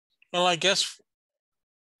Well, I guess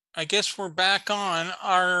we're back on.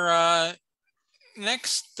 Our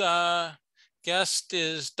next guest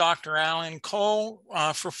is Dr. Allan Cole.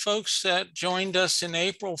 For folks that joined us in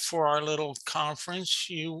April for our little conference,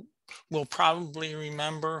 you will probably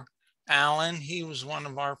remember Allan. He was one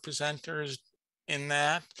of our presenters in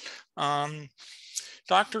that.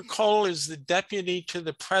 Dr. Cole is the Deputy to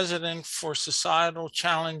the President for Societal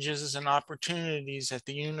Challenges and Opportunities at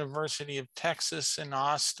the University of Texas in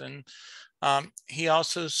Austin. He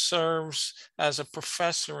also serves as a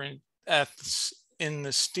professor in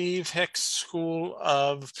the Steve Hicks School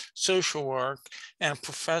of Social Work and a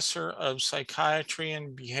professor of psychiatry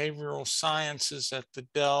and behavioral sciences at the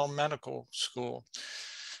Dell Medical School.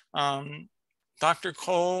 Dr.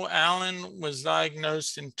 Cole Allan was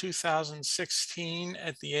diagnosed in 2016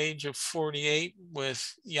 at the age of 48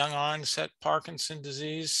 with young onset Parkinson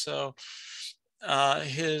disease. So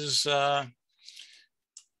his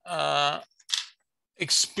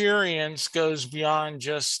experience goes beyond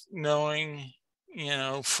just knowing,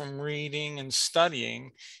 from reading and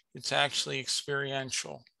studying. It's actually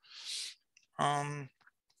experiential. Dr.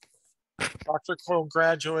 Cole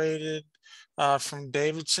graduated from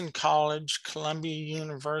Davidson College, Columbia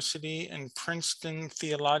University, and Princeton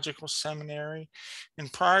Theological Seminary.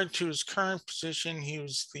 And prior to his current position, he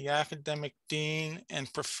was the academic dean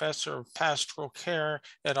and professor of pastoral care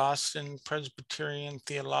at Austin Presbyterian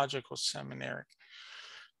Theological Seminary.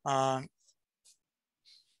 I'm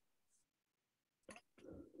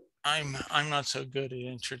not so good at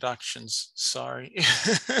introductions, sorry.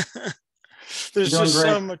 There's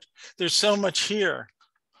just so much here.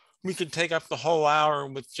 We could take up the whole hour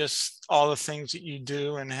with just all the things that you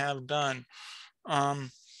do and have done.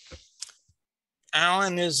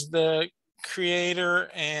 Allan is the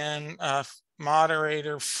creator and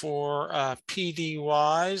moderator for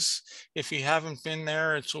PDWise. If you haven't been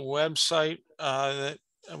there, it's a website that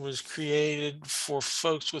was created for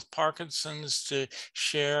folks with Parkinson's to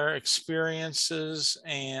share experiences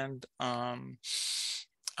and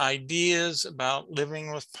ideas about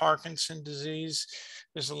living with Parkinson's disease.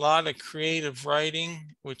 There's a lot of creative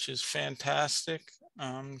writing, which is fantastic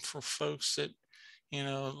for folks that,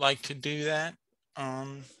 like to do that.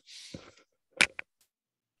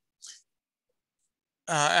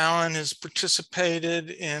 Allan has participated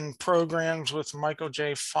in programs with Michael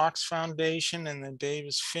J. Fox Foundation and the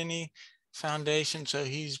Davis Finney Foundation, so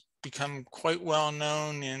he's become quite well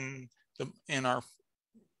known in our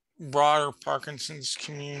broader Parkinson's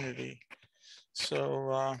community.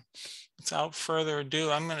 So without further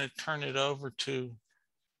ado, I'm going to turn it over to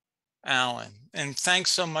Allan. And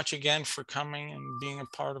thanks so much again for coming and being a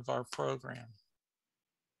part of our program.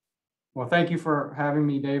 Well, thank you for having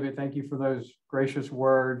me, David. Thank you for those gracious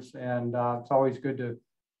words. And it's always good to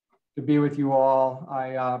be with you all.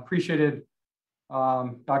 I appreciated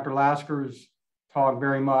Dr. Lasker's talk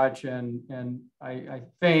very much. And I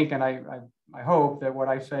think, and I hope that what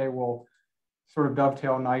I say will sort of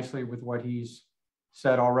dovetail nicely with what he's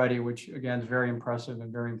said already, which again is very impressive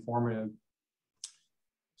and very informative.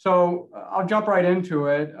 So I'll jump right into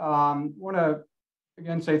it. I want to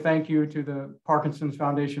again say thank you to the Parkinson's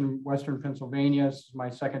Foundation Western Pennsylvania. This is my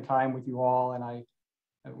second time with you all, and I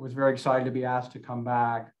was very excited to be asked to come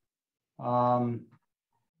back.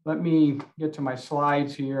 Let me get to my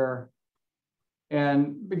slides here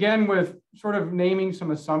and begin with sort of naming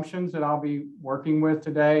some assumptions that I'll be working with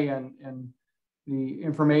today and the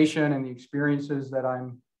information and the experiences that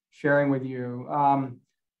I'm sharing with you.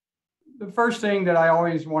 The first thing that I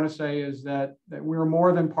always want to say is that we're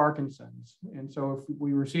more than Parkinson's. And so if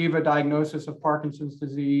we receive a diagnosis of Parkinson's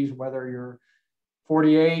disease, whether you're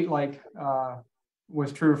 48, like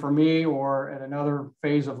was true for me, or at another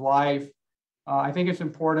phase of life, I think it's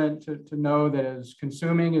important to know that as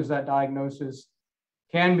consuming as that diagnosis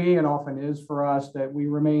can be and often is for us, that we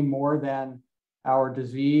remain more than our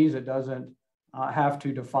disease. It doesn't have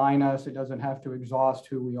to define us. It doesn't have to exhaust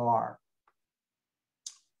who we are.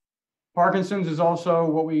 Parkinson's is also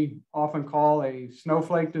what we often call a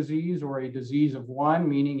snowflake disease or a disease of one,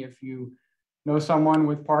 meaning if you know someone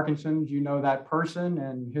with Parkinson's, you know that person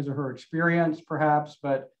and his or her experience perhaps,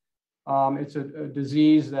 but it's a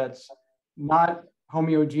disease that's not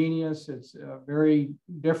homogeneous. It's very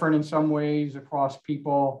different in some ways across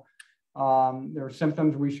people. There are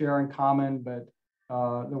symptoms we share in common, but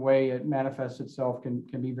the way it manifests itself can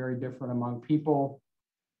be very different among people.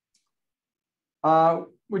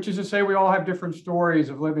 Which is to say we all have different stories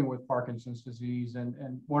of living with Parkinson's disease.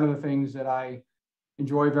 And one of the things that I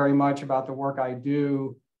enjoy very much about the work I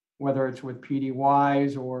do, whether it's with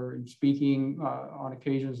PDWise or in speaking on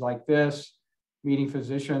occasions like this, meeting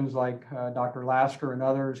physicians like Dr. Lasker and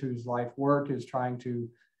others whose life work is trying to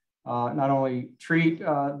not only treat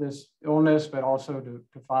this illness, but also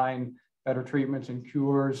to find better treatments and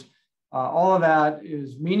cures. All of that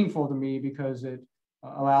is meaningful to me because it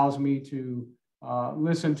allows me to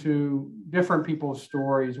listen to different people's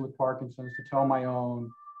stories with Parkinson's, to tell my own.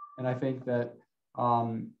 And I think that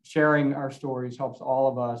sharing our stories helps all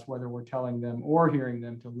of us, whether we're telling them or hearing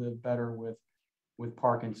them, to live better with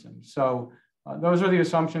Parkinson's. So those are the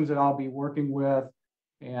assumptions that I'll be working with.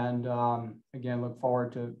 And again, look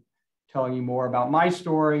forward to telling you more about my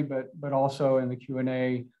story, but also in the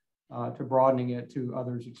Q&A to broadening it to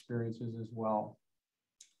others' experiences as well.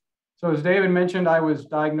 So as David mentioned, I was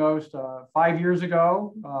diagnosed 5 years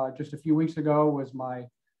ago. Just a few weeks ago was my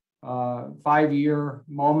 5-year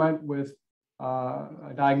moment with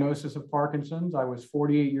a diagnosis of Parkinson's. I was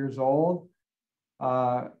 48 years old.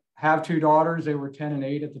 Have 2 daughters. They were 10 and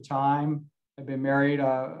 8 at the time. I've been married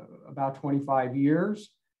about 25 years.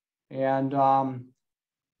 And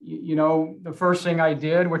you know, the first thing I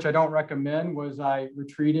did, which I don't recommend, was I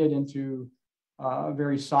retreated into a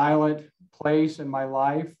very silent place in my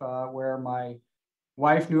life where my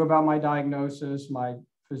wife knew about my diagnosis. My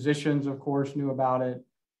physicians, of course, knew about it.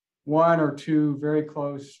 1 or 2 very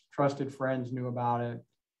close, trusted friends knew about it.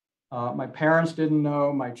 My parents didn't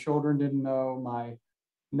know. My children didn't know. My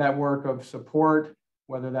network of support,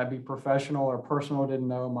 whether that be professional or personal, didn't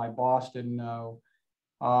know. My boss didn't know.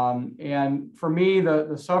 And for me,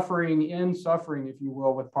 the suffering, if you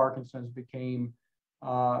will, with Parkinson's became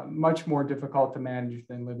much more difficult to manage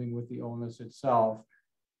than living with the illness itself.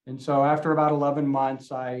 And so after about 11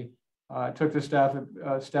 months, I took the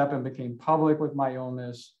step and became public with my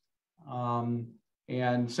illness.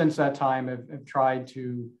 And since that time, I've tried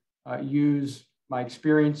to use my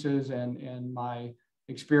experiences and my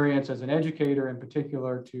experience as an educator in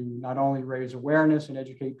particular to not only raise awareness and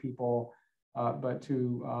educate people, but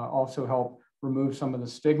to also help remove some of the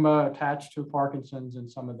stigma attached to Parkinson's and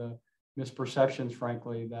some of the misperceptions,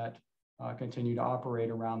 frankly, that continue to operate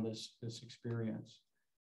around this experience.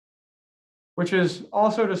 Which is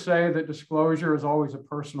also to say that disclosure is always a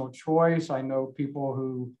personal choice. I know people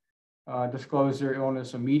who disclose their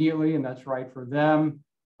illness immediately, and that's right for them.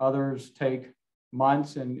 Others take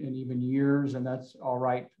months and even years, and that's all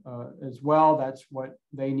right as well. That's what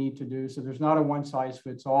they need to do. So there's not a one size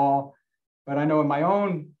fits all. But I know in my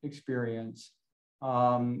own experience,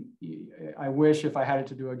 I wish if I had it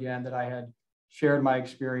to do again that I had shared my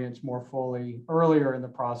experience more fully earlier in the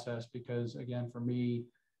process, because again, for me,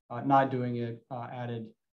 not doing it added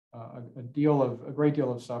a great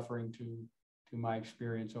deal of suffering to my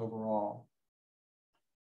experience overall.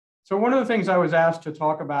 So one of the things I was asked to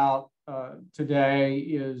talk about today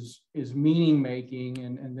is meaning making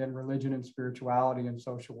and then religion and spirituality and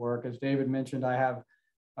social work. As David mentioned, I have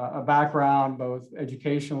a background both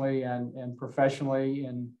educationally and professionally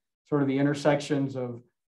in sort of the intersections of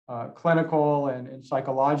clinical and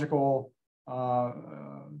psychological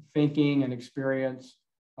thinking and experience,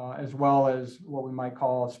 as well as what we might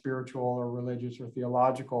call spiritual or religious or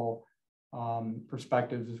theological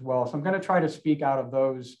perspectives as well. So I'm going to try to speak out of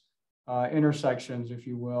those intersections, if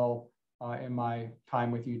you will, in my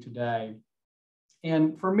time with you today.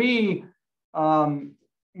 And for me,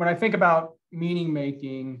 when I think about meaning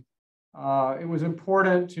making, it was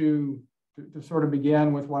important to sort of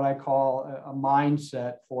begin with what I call a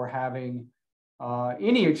mindset for having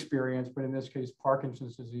any experience, but in this case,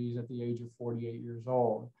 Parkinson's disease at the age of 48 years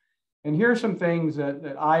old. And here are some things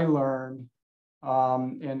that I learned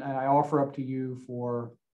and I offer up to you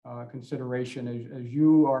for consideration as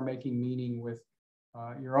you are making meaning with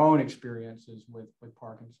your own experiences with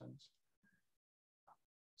Parkinson's.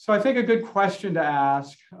 So I think a good question to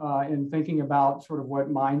ask in thinking about sort of what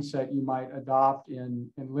mindset you might adopt in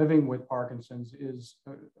living with Parkinson's is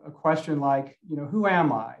a question like, you know, who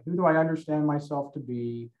am I? Who do I understand myself to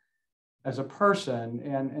be as a person?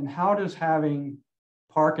 And how does having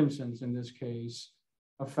Parkinson's in this case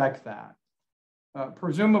affect that?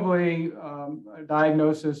 Presumably, a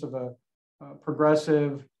diagnosis of a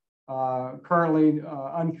progressive, currently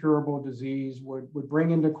uncurable disease would bring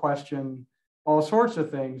into question all sorts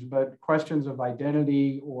of things, but questions of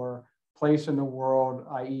identity or place in the world,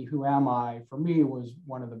 i.e., who am I, for me was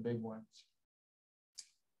one of the big ones.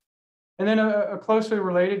 And then a closely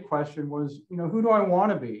related question was, you know, who do I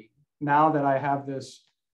want to be now that I have this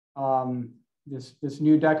this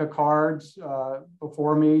new deck of cards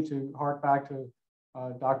before me, to hark back to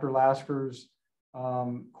Dr. Lasker's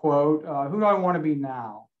quote, who do I want to be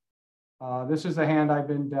now? This is the hand I've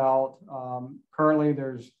been dealt. Currently,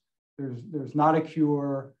 there's not a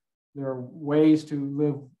cure. There are ways to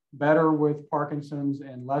live better with Parkinson's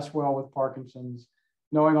and less well with Parkinson's.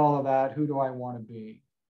 Knowing all of that, who do I want to be?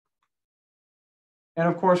 And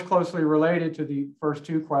of course, closely related to the first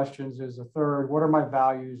two questions is the third: what are my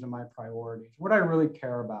values and my priorities? What do I really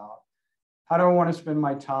care about? How do I want to spend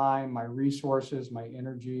my time, my resources, my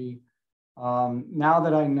energy? Now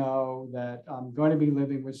that I know that I'm going to be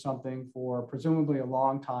living with something for presumably a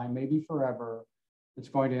long time, maybe forever, it's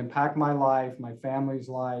going to impact my life, my family's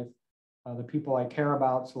life, the people I care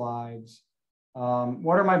about's lives.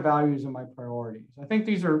 What are my values and my priorities? I think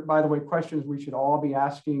these are, by the way, questions we should all be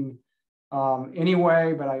asking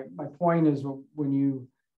anyway, but my point is, when you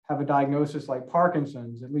have a diagnosis like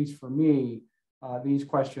Parkinson's, at least for me, these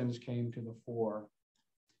questions came to the fore.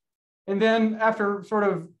 And then after sort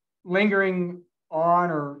of lingering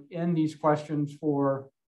on or in these questions for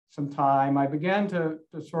some time, I began to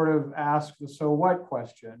sort of ask the so what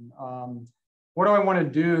question. What do I want to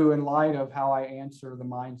do in light of how I answer the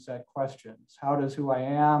mindset questions? How does who I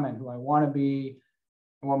am and who I want to be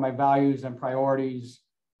and what my values and priorities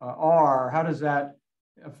are, how does that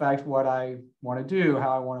affect what I want to do,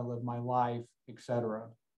 how I want to live my life, etc.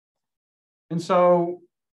 And so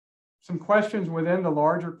some questions within the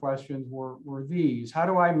larger questions were these: how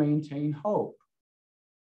do I maintain hope?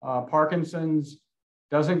 Parkinson's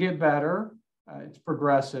doesn't get better, it's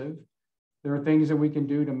progressive. There are things that we can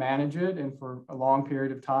do to manage it, and for a long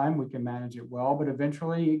period of time, we can manage it well, but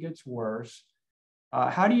eventually it gets worse.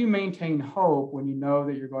 How do you maintain hope when you know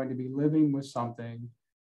that you're going to be living with something,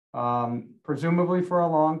 presumably for a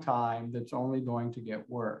long time, that's only going to get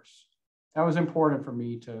worse? That was important for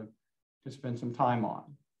me to spend some time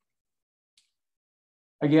on.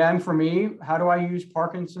 Again, for me, how do I use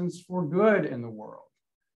Parkinson's for good in the world?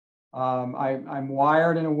 I'm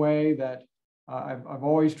wired in a way that I've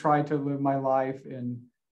always tried to live my life in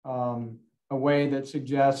a way that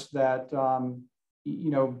suggests that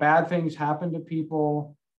bad things happen to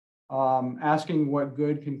people. Asking what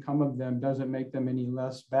good can come of them doesn't make them any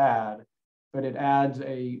less bad, but it adds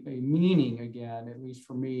a meaning, again, at least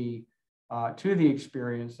for me, to the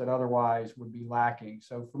experience that otherwise would be lacking.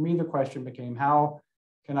 So for me, the question became, how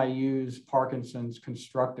can I use Parkinson's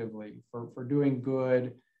constructively for doing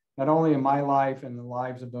good, not only in my life and the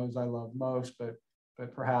lives of those I love most, but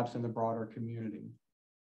perhaps in the broader community?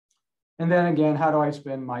 And then again, how do I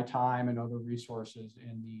spend my time and other resources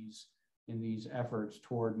in these efforts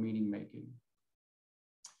toward meaning making?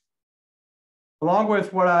 Along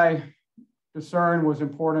with what I discerned was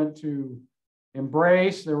important to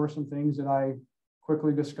embrace, there were some things that I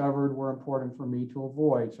quickly discovered were important for me to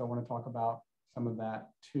avoid. So I want to talk about some of that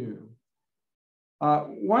too.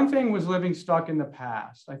 One thing was living stuck in the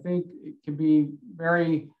past. I think it can be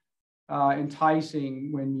very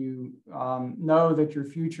enticing when you know that your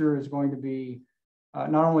future is going to be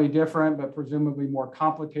not only different, but presumably more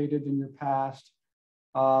complicated than your past,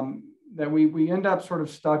 that we end up sort of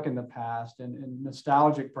stuck in the past and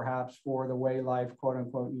nostalgic perhaps for the way life, quote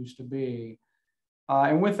unquote, used to be.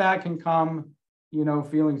 And with that can come,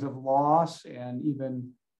 feelings of loss and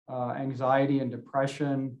even anxiety and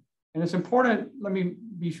depression. And it's important, let me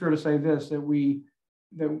be sure to say this, that we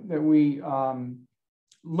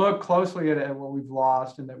look closely at what we've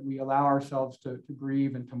lost and that we allow ourselves to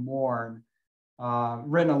grieve and to mourn.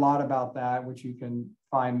 Written a lot about that, which you can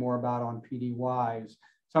find more about on PD Wise.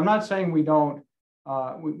 So I'm not saying we don't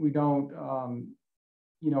allow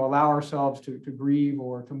ourselves to grieve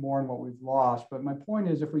or to mourn what we've lost. But my point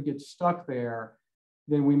is, if we get stuck there,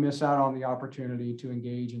 then we miss out on the opportunity to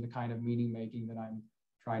engage in the kind of meaning making that I'm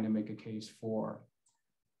trying to make a case for.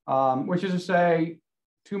 Which is to say,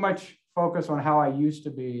 too much focus on how I used to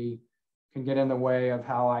be can get in the way of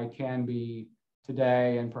how I can be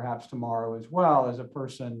today and perhaps tomorrow as well, as a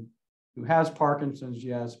person who has Parkinson's,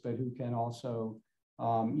 yes, but who can also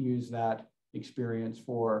use that experience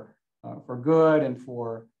for good and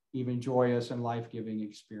for even joyous and life-giving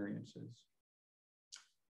experiences.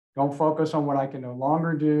 Don't focus on what I can no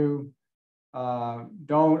longer do.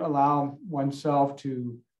 Don't allow oneself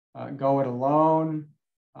to go it alone.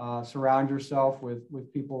 Surround yourself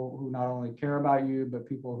with people who not only care about you, but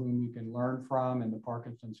people whom you can learn from in the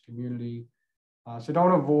Parkinson's community. So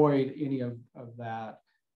don't avoid any of that,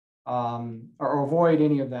 or avoid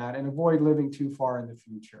any of that, and avoid living too far in the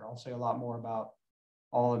future. I'll say a lot more about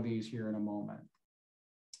all of these here in a moment.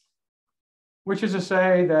 Which is to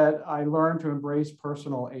say that I learned to embrace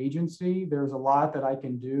personal agency. There's a lot that I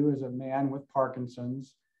can do as a man with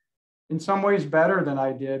Parkinson's, in some ways better than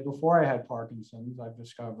I did before I had Parkinson's, I've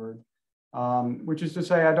discovered, which is to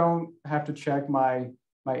say I don't have to check my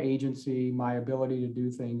agency, my ability to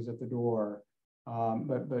do things at the door,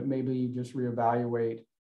 but maybe just reevaluate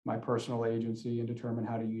my personal agency and determine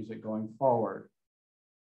how to use it going forward.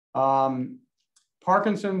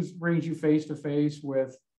 Parkinson's brings you face to face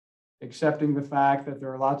with accepting the fact that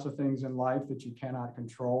there are lots of things in life that you cannot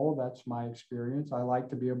control. That's my experience. I like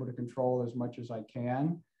to be able to control as much as I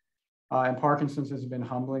can. And Parkinson's has been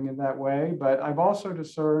humbling in that way, but I've also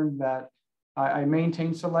discerned that I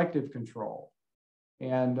maintain selective control.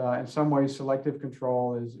 And in some ways, selective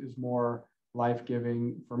control is more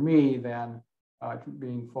life-giving for me than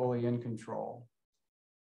being fully in control.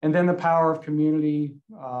 And then the power of community,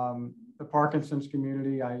 the Parkinson's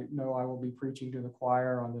community, I know I will be preaching to the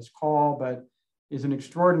choir on this call, but is an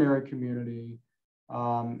extraordinary community.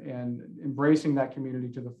 And embracing that community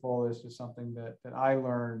to the fullest is something that I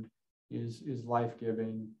learned is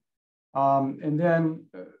life-giving. And then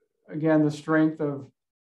again, the strength of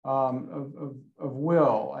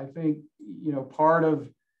will. I think, part of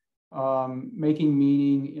making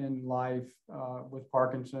meaning in life with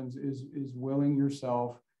Parkinson's is willing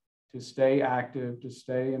yourself to stay active, to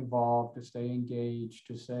stay involved, to stay engaged,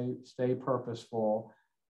 to stay purposeful.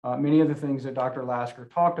 Many of the things that Dr. Lasker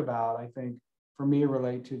talked about, I think, for me,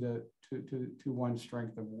 relate to one's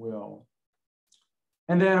strength of will.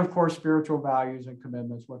 And then, of course, spiritual values and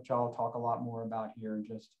commitments, which I'll talk a lot more about here in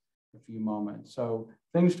just a few moments. So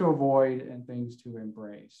things to avoid and things to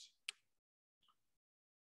embrace.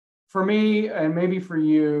 For me, and maybe for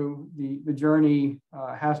you, the journey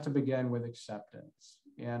has to begin with acceptance.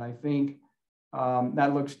 And I think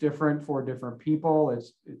that looks different for different people.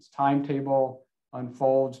 Its timetable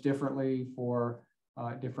unfolds differently for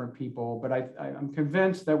different people. But I'm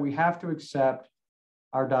convinced that we have to accept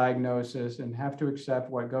our diagnosis and have to accept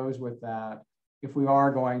what goes with that if we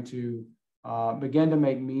are going to begin to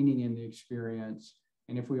make meaning in the experience,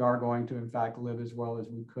 and if we are going to, in fact, live as well as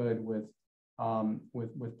we could with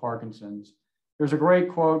Parkinson's. There's a great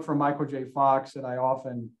quote from Michael J. Fox that I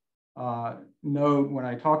often note when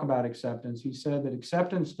I talk about acceptance. He said that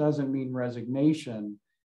acceptance doesn't mean resignation.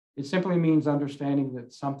 It simply means understanding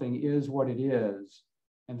that something is what it is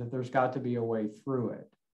and that there's got to be a way through it.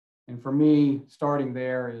 And for me, starting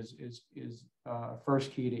there is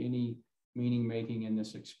first key to any meaning making in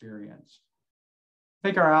this experience. I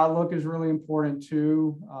think our outlook is really important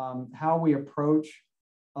too. How we approach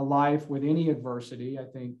a life with any adversity, I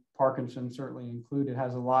think Parkinson certainly included,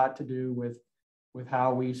 has a lot to do with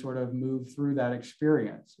how we sort of move through that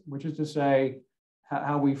experience, which is to say,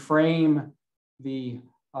 how we frame the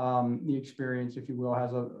experience, if you will,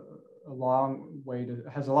 has a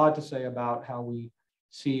lot to say about how we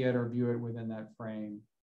see it or view it within that frame.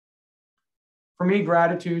 For me,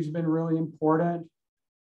 gratitude's been really important.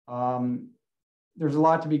 There's a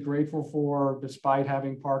lot to be grateful for despite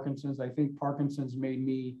having Parkinson's. I think Parkinson's made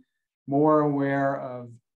me more aware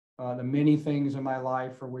of the many things in my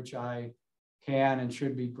life for which I can and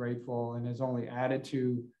should be grateful, and has only added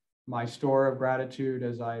to my store of gratitude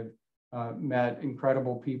as I've met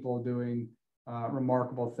incredible people doing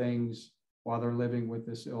remarkable things while they're living with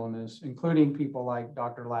this illness, including people like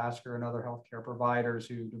Dr. Lasker and other healthcare providers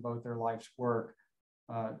who devote their life's work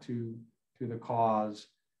to the cause.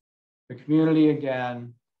 The community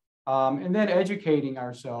again, and then educating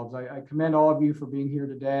ourselves. I commend all of you for being here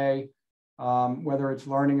today, whether it's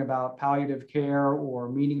learning about palliative care or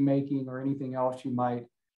meaning making or anything else you might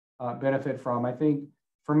benefit from. I think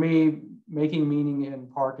for me, making meaning in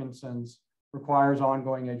Parkinson's requires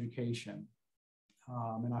ongoing education.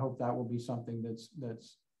 And I hope that will be something that's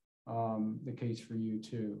the case for you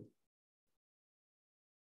too.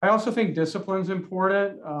 I also think discipline's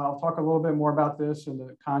important. I'll talk a little bit more about this in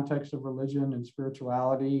the context of religion and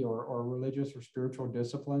spirituality, or religious or spiritual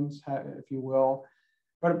disciplines, if you will.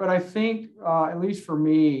 But I think, at least for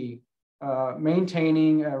me,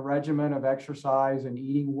 maintaining a regimen of exercise and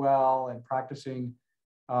eating well and practicing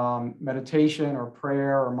meditation or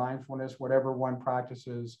prayer or mindfulness, whatever one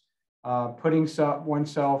practices, putting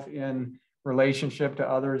oneself in relationship to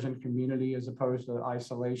others and community as opposed to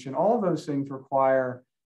isolation, all of those things require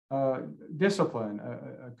discipline,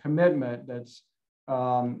 a commitment that's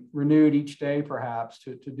renewed each day, perhaps,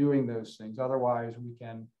 to doing those things. Otherwise, we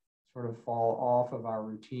can sort of fall off of our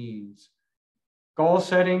routines. Goal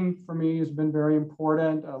setting for me has been very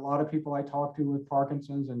important. A lot of people I talk to with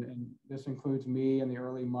Parkinson's, and this includes me in the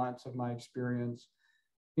early months of my experience,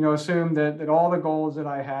 assume that all the goals that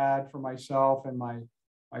I had for myself and my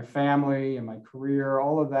family and my career,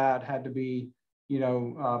 all of that had to be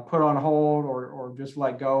put on hold or just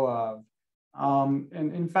let go of.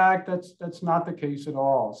 And in fact, that's not the case at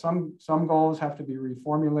all. Some goals have to be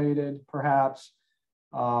reformulated, perhaps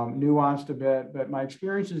nuanced a bit, but my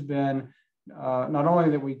experience has been not only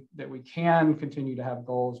that we can continue to have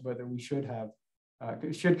goals, but that we should have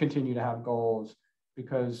should continue to have goals,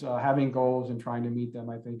 because having goals and trying to meet them,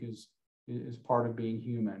 I think, is part of being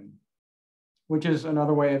human, which is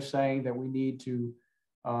another way of saying that we need to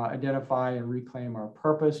identify and reclaim our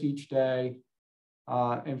purpose each day.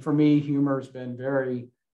 And for me, humor has been very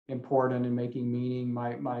important in making meaning.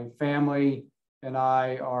 My family and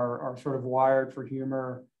I are sort of wired for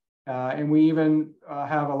humor. And we even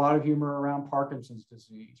have a lot of humor around Parkinson's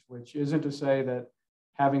disease, which isn't to say that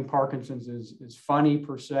having Parkinson's is funny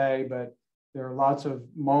per se, but there are lots of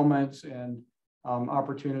moments and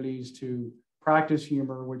opportunities to practice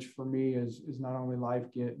humor, which for me is not only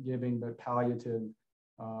life-giving, but palliative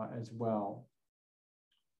as well.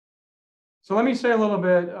 So let me say a little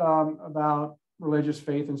bit about religious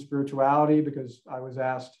faith and spirituality, because I was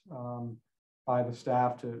asked by the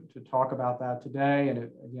staff to talk about that today. And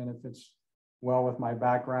again, it fits well with my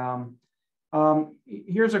background.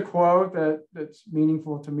 Here's a quote that's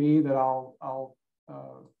meaningful to me that I'll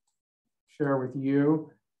share with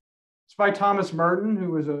you. It's by Thomas Merton,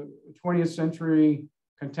 who was a 20th century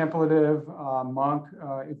contemplative monk,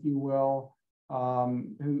 if you will,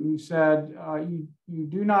 who said, you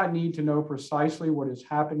do not need to know precisely what is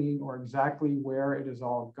happening or exactly where it is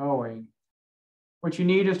all going. What you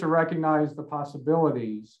need is to recognize the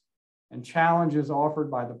possibilities and challenges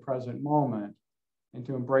offered by the present moment, and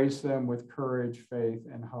to embrace them with courage, faith,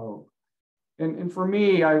 and hope. And for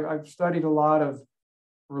me, I've studied a lot of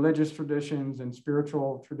religious traditions and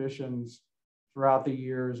spiritual traditions throughout the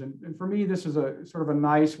years. And for me, this is a sort of a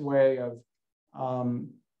nice way of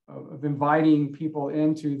inviting people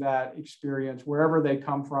into that experience, wherever they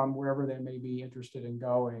come from, wherever they may be interested in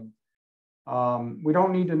going. We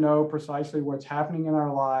don't need to know precisely what's happening in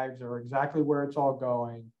our lives or exactly where it's all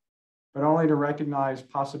going, but only to recognize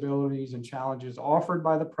possibilities and challenges offered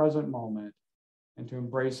by the present moment, and to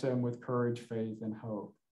embrace them with courage, faith, and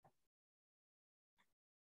hope.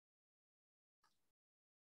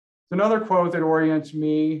 Another quote that orients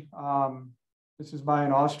me. This is by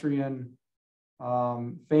an Austrian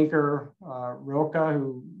thinker, Rilke,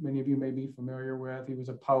 who many of you may be familiar with. He was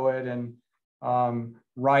a poet and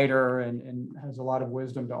writer and has a lot of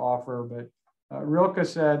wisdom to offer. But Rilke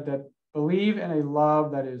said that believe in a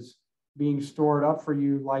love that is being stored up for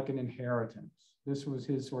you like an inheritance. This was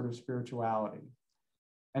his sort of spirituality.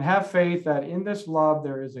 And have faith that in this love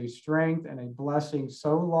there is a strength and a blessing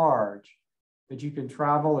so large that you can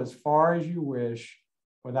travel as far as you wish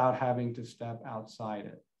without having to step outside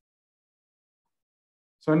it.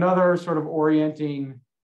 So another sort of orienting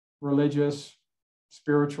religious,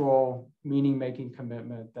 spiritual, meaning-making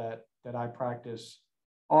commitment that I practice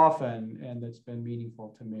often and that's been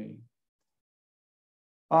meaningful to me.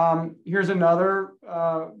 Here's another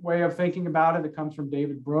way of thinking about it that comes from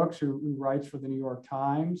David Brooks, who writes for the New York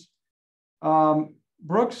Times.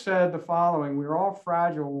 Brooks said the following: we're all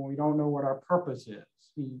fragile when we don't know what our purpose is.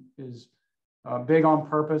 He is big on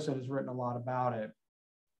purpose and has written a lot about it.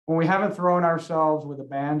 When we haven't thrown ourselves with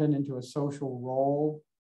abandon into a social role,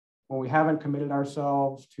 when we haven't committed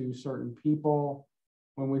ourselves to certain people,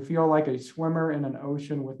 when we feel like a swimmer in an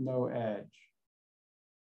ocean with no edge.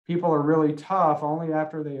 People are really tough only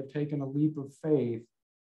after they have taken a leap of faith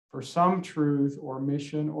for some truth or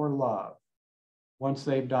mission or love. Once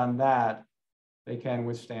they've done that, they can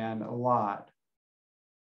withstand a lot.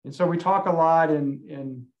 And so we talk a lot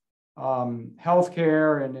in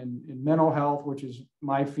healthcare and in mental health, which is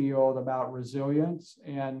my field, about resilience.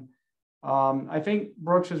 And I think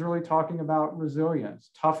Brooks is really talking about resilience.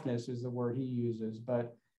 Toughness is the word he uses,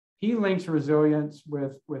 but he links resilience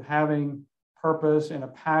with having purpose and a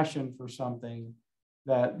passion for something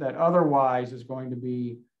that otherwise is going to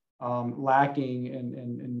be lacking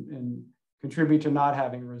and contribute to not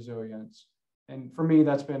having resilience. And for me,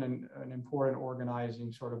 that's been an important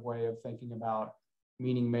organizing sort of way of thinking about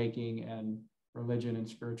meaning making and religion and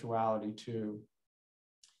spirituality too.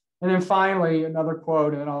 And then finally, another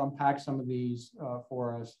quote, and then I'll unpack some of these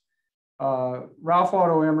for us. Ralph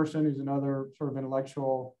Waldo Emerson, who's another sort of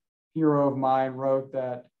intellectual hero of mine, wrote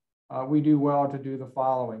that we do well to do the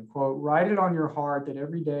following, quote, write it on your heart that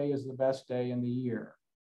every day is the best day in the year.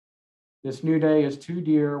 This new day is too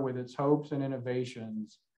dear with its hopes and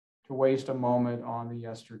innovations to waste a moment on the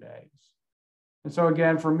yesterdays. And so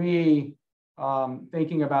again, for me,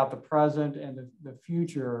 thinking about the present and the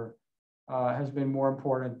future has been more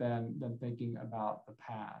important than thinking about the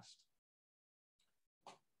past.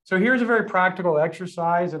 So here's a very practical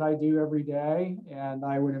exercise that I do every day, and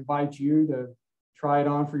I would invite you to try it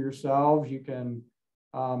on for yourselves. You can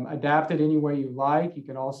adapt it any way you like. You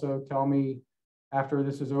can also tell me after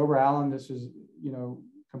this is over, Allan, this is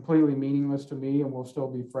completely meaningless to me, and we'll still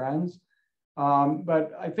be friends.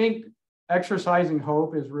 But I think exercising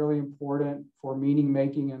hope is really important for meaning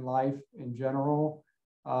making in life in general,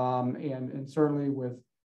 and certainly with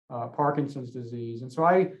Parkinson's disease. And so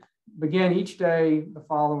I begin each day the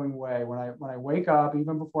following way. When I wake up,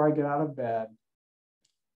 even before I get out of bed,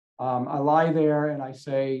 I lie there and I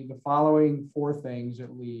say the following 4 things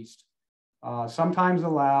at least, sometimes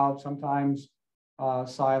aloud, sometimes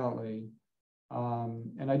silently.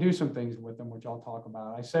 And I do some things with them, which I'll talk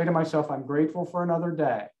about. I say to myself, I'm grateful for another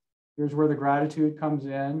day. Here's where the gratitude comes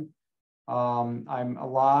in. I'm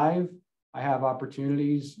alive. I have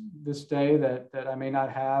opportunities this day that I may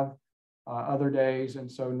not have other days. And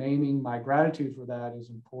so naming my gratitude for that is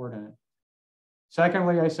important.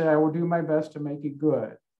 Secondly, I say I will do my best to make it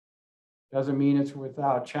good. Doesn't mean it's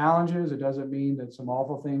without challenges. It doesn't mean that some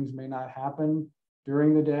awful things may not happen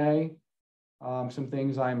during the day. Some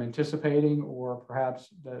things I'm anticipating or perhaps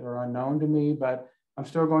that are unknown to me, but I'm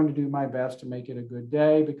still going to do my best to make it a good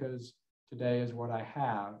day because today is what I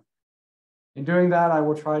have. In doing that, I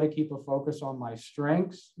will try to keep a focus on my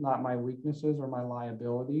strengths, not my weaknesses or my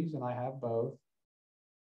liabilities, and I have both.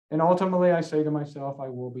 And ultimately, I say to myself, I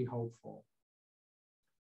will be hopeful.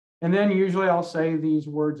 And then usually I'll say these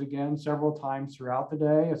words again several times throughout the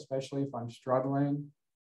day, especially if I'm struggling.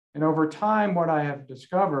 And over time, what I have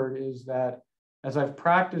discovered is that as I've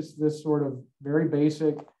practiced this sort of very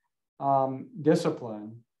basic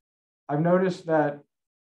discipline, I've noticed that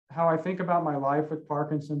how I think about my life with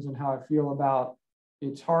Parkinson's and how I feel about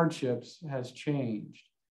its hardships has changed.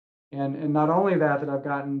 And not only that I've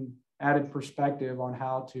gotten added perspective on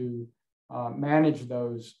how to manage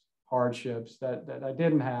those hardships that I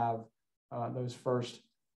didn't have those first,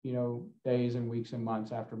 days and weeks and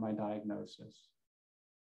months after my diagnosis.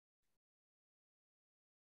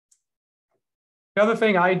 The other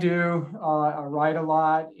thing I do, I write a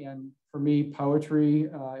lot, and for me, poetry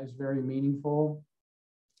is very meaningful.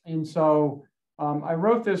 And so I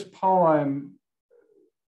wrote this poem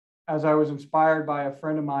as I was inspired by a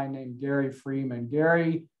friend of mine named Gary Freeman.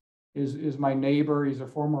 Gary is my neighbor. He's a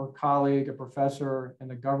former colleague, a professor in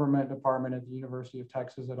the government department at the University of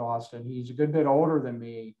Texas at Austin. He's a good bit older than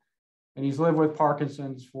me, and he's lived with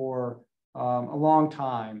Parkinson's for a long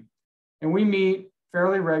time. And we meet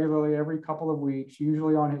fairly regularly every couple of weeks,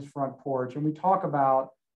 usually on his front porch. And we talk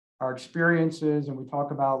about our experiences, and we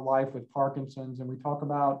talk about life with Parkinson's, and we talk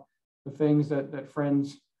about the things that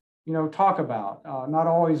friends, talk about. Not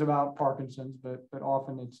always about Parkinson's, but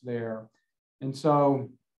often it's there. And so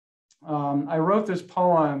I wrote this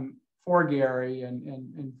poem for Gary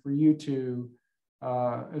and for you two,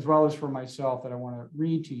 as well as for myself, that I want to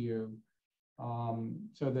read to you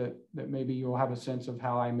so that maybe you'll have a sense of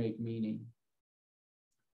how I make meaning.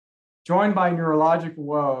 Joined by neurologic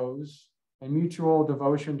woes and mutual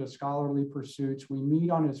devotion to scholarly pursuits, we meet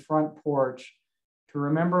on his front porch to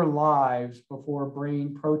remember lives before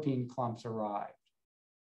brain protein clumps arrived,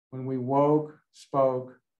 when we woke,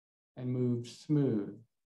 spoke, and moved smooth.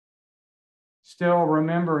 Still,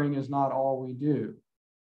 remembering is not all we do.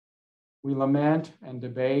 We lament and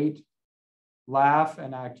debate, laugh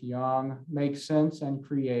and act young, make sense and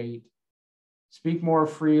create, speak more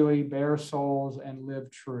freely, bare souls, and live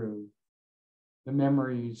true. The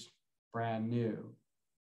memories brand new.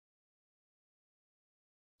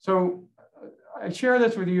 So I share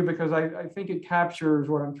this with you because I think it captures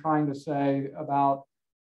what I'm trying to say about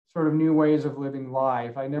sort of new ways of living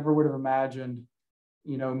life. I never would have imagined,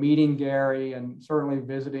 meeting Gary and certainly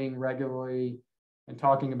visiting regularly and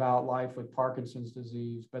talking about life with Parkinson's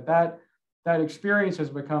disease. But that experience has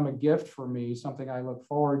become a gift for me, something I look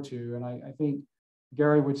forward to. And I think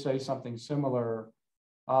Gary would say something similar.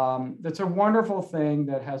 That's a wonderful thing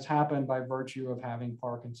that has happened by virtue of having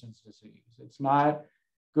Parkinson's disease. It's not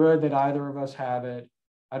good that either of us have it.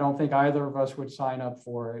 I don't think either of us would sign up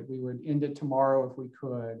for it. We would end it tomorrow if we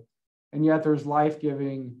could. And yet there's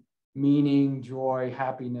life-giving meaning, joy,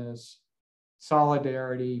 happiness,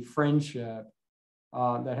 solidarity, friendship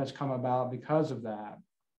that has come about because of that.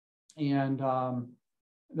 And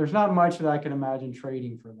there's not much that I can imagine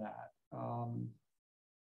trading for that,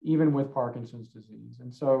 even with Parkinson's disease.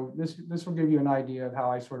 And so this will give you an idea of how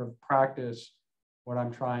I sort of practice what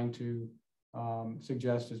I'm trying to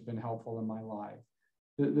suggest has been helpful in my life.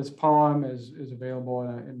 This poem is available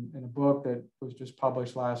in a book that was just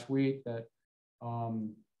published last week that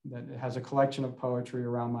has a collection of poetry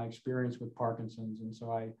around my experience with Parkinson's. And so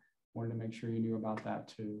I wanted to make sure you knew about that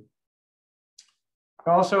too. I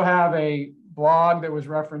also have a blog that was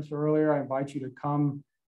referenced earlier. I invite you to come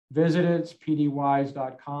visit it. It's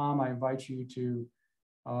pdwise.com. I invite you to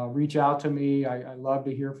reach out to me. I love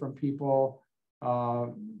to hear from people.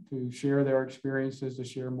 to share their experiences, to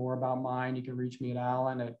share more about mine, you can reach me at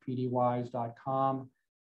allan@pdwise.com.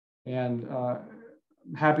 And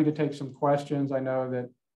I'm happy to take some questions. I know that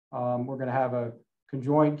we're going to have a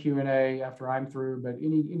conjoint Q&A after I'm through, but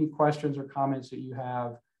any questions or comments that you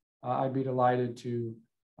have, I'd be delighted to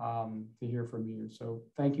hear from you. So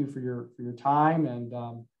thank you for your time, and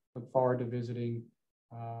look forward to visiting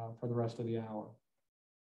for the rest of the hour.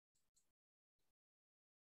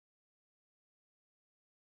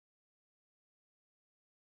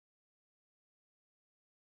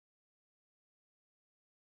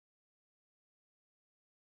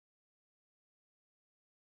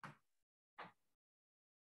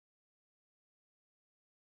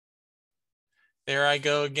 There I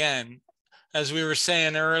go again. As we were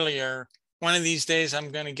saying earlier, one of these days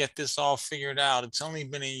I'm going to get this all figured out. It's only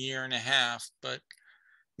been 1.5 years, but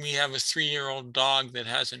we have a 3-year-old dog that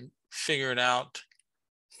hasn't figured out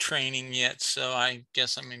training yet, so I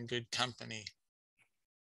guess I'm in good company.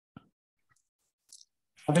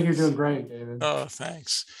 I think you're doing great, David. Oh,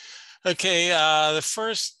 thanks. Okay, the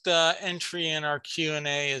first entry in our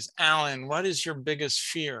Q&A is Allan. What is your biggest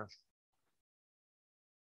fear?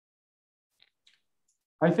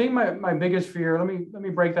 I think my biggest fear, let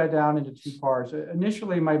me break that down into 2 parts.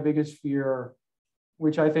 Initially, my biggest fear,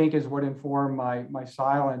 which I think is what informed my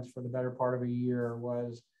silence for the better part of 1 year,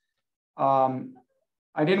 was I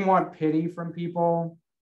didn't want pity from people,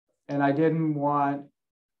 and I didn't want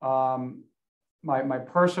my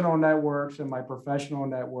personal networks and my professional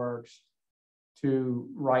networks to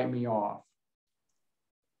write me off,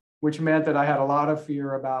 which meant that I had a lot of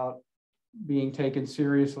fear about being taken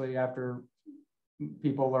seriously after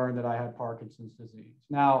people learned that I had Parkinson's disease.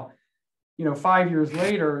 Now, 5 years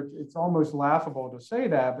later, it's almost laughable to say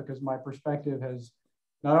that, because my perspective has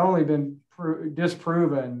not only been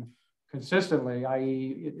disproven consistently,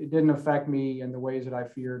 i.e., it didn't affect me in the ways that I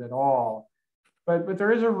feared at all, but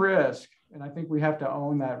there is a risk, and I think we have to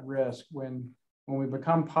own that risk when we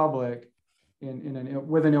become public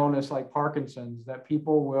with an illness like Parkinson's, that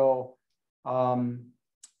people will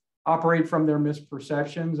operate from their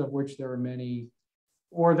misperceptions, of which there are many,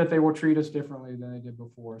 or that they will treat us differently than they did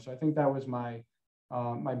before. So I think that was my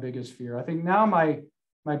biggest fear. I think now my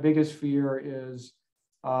biggest fear is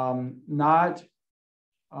not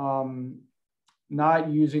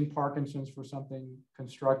using Parkinson's for something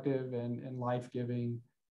constructive and life-giving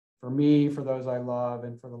for me, for those I love,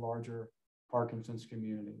 and for the larger Parkinson's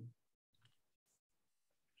community.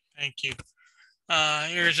 Thank you.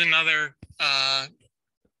 Here's another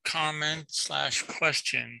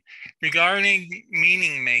comment/question. Regarding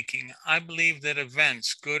meaning making, I believe that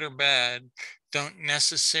events, good or bad, don't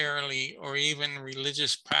necessarily, or even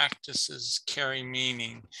religious practices, carry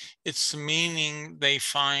meaning. It's the meaning they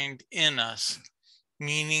find in us,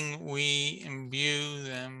 meaning we imbue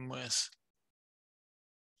them with.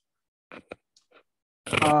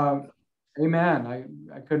 Amen. I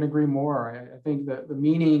couldn't agree more. I think that the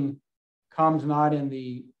meaning comes not in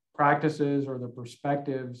the practices or the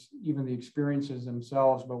perspectives, even the experiences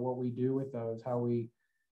themselves, but what we do with those, how we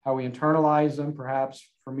internalize them. Perhaps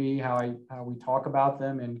for me, how we talk about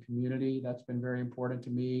them in community. That's been very important to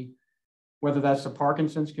me. Whether that's the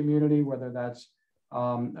Parkinson's community, whether that's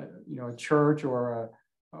a church or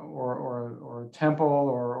a temple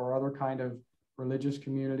or other kind of religious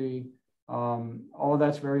community. All of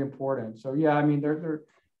that's very important. So yeah, I mean, their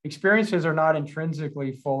experiences are not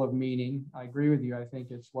intrinsically full of meaning. I agree with you. I think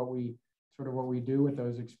it's what we do with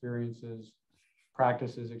those experiences,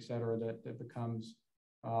 practices, et cetera, that becomes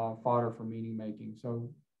fodder for meaning making. So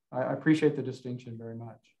I appreciate the distinction very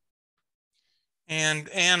much. And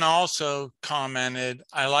Anne also commented,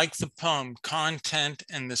 I like the poem, content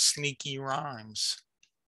and the sneaky rhymes.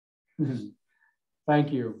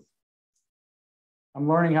 Thank you. I'm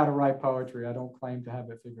learning how to write poetry. I don't claim to have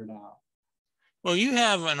it figured out. Well, you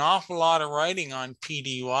have an awful lot of writing on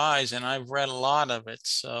PDYs, and I've read a lot of it,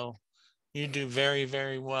 so you do very,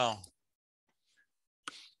 very well.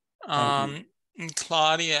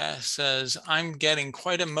 Claudia says, I'm getting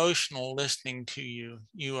quite emotional listening to you.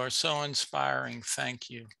 You are so inspiring. Thank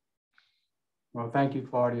you. Well, thank you,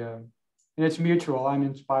 Claudia. And it's mutual. I'm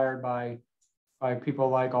inspired by people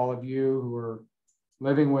like all of you who are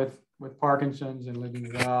living with Parkinson's and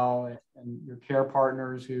living well, and your care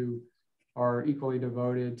partners who are equally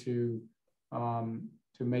devoted to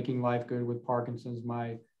making life good with Parkinson's.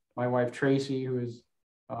 My wife Tracy, who is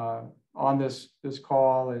on this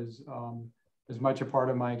call, is as much a part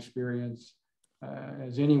of my experience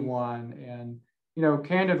as anyone. And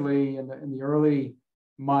candidly, in the early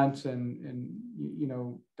months and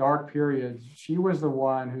dark periods, she was the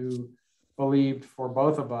one who believed for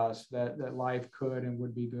both of us that life could and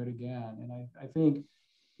would be good again. And I think,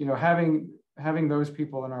 having those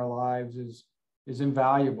people in our lives is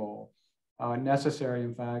invaluable, necessary.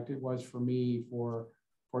 In fact, it was for me for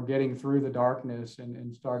getting through the darkness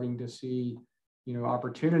and starting to see,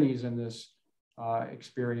 opportunities in this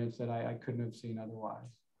experience that I couldn't have seen otherwise.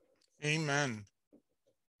 Amen.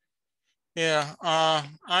 Yeah, I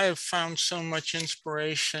have found so much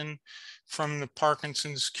inspiration from the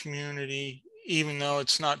Parkinson's community, even though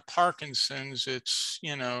it's not Parkinson's, it's,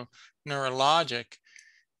 neurologic.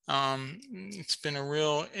 It's been a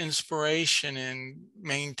real inspiration in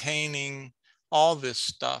maintaining all this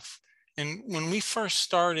stuff. And when we first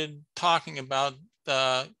started talking about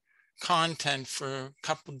the content for a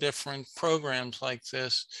couple different programs like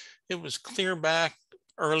this, it was clear back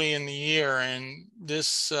early in the year, and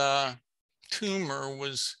this tumor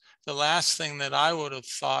was the last thing that I would have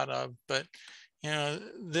thought of. But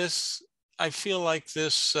I feel like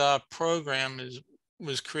this program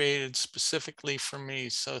was created specifically for me.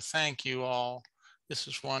 So thank you all. This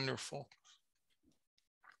is wonderful.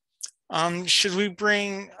 Should we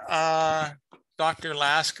bring Dr.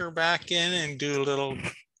 Lasker back in and do a little?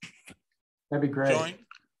 That'd be great. Joint?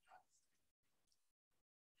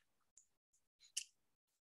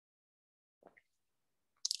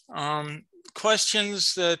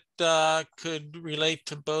 Questions that could relate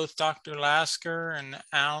to both Dr. Lasker and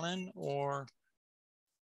Allan, or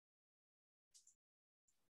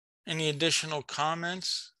any additional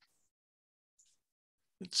comments?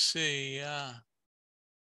 Let's see.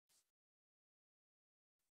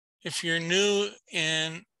 If you're new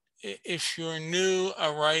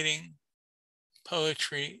writing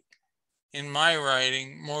poetry, in my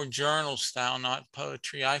writing, more journal style, not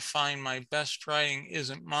poetry, I find my best writing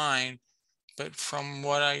isn't mine, but from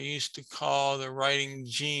what I used to call the writing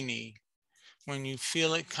genie. When you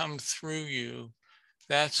feel it come through you,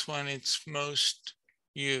 that's when it's most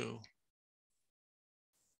you.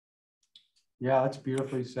 Yeah, that's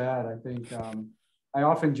beautifully said. I think I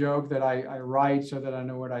often joke that I write so that I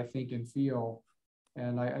know what I think and feel.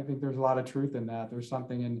 And I think there's a lot of truth in that. There's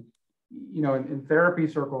something in therapy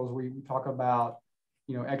circles, we talk about,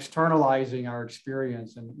 externalizing our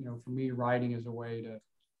experience. And, for me, writing is a way to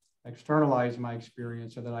externalize my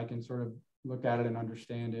experience so that I can sort of look at it and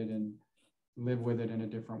understand it and live with it in a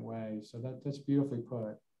different way. So that's beautifully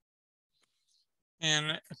put.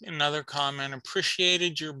 And another comment,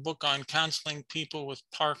 appreciated your book on counseling people with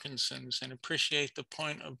Parkinson's and appreciate the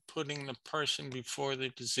point of putting the person before the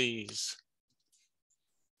disease.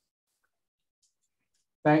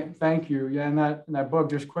 Thank you. Yeah, in that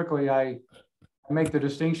book, just quickly, I make the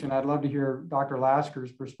distinction. I'd love to hear Dr.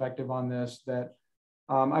 Lasker's perspective on this, that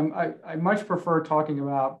I much prefer talking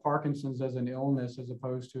about Parkinson's as an illness as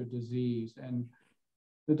opposed to a disease. And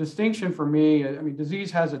the distinction for me,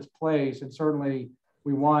 disease has its place, and certainly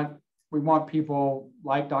we want people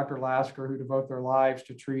like Dr. Lasker who devote their lives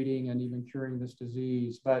to treating and even curing this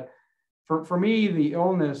disease. But for me, the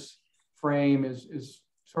illness frame is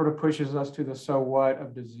sort of pushes us to the so what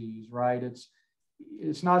of disease, right?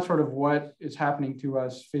 It's not sort of what is happening to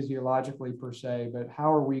us physiologically per se, but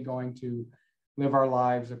how are we going to live our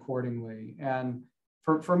lives accordingly? And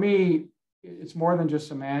for me, it's more than just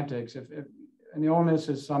semantics. If an illness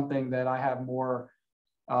is something that I have more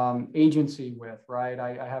agency with, right?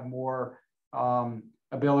 I have more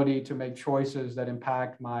ability to make choices that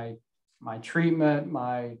impact my treatment,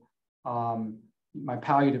 my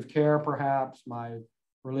palliative care, perhaps, my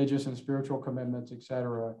religious and spiritual commitments, et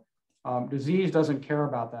cetera. Disease doesn't care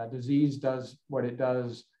about that. Disease does what it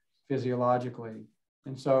does physiologically.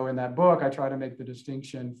 And so in that book, I try to make the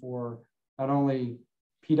distinction for not only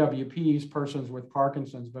PWPs, persons with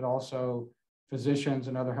Parkinson's, but also physicians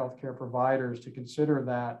and other healthcare providers to consider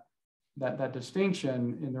that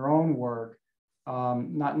distinction in their own work,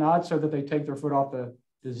 not so that they take their foot off the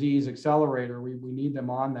disease accelerator. We need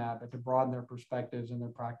them on that, but to broaden their perspectives and their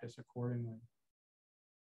practice accordingly.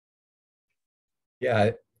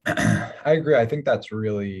 Yeah, I agree. I think that's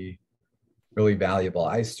really, really valuable.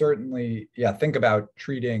 I certainly, think about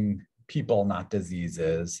treating people, not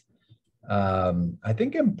diseases. I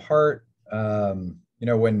think in part,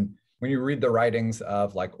 when you read the writings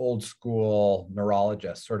of like old school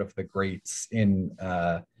neurologists, sort of the greats in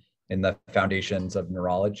the foundations of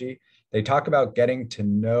neurology, they talk about getting to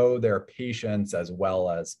know their patients as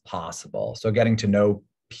well as possible. So getting to know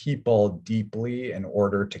people deeply in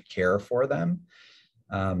order to care for them.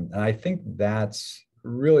 And I think that's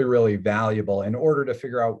really, really valuable in order to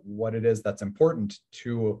figure out what it is that's important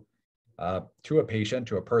to a patient,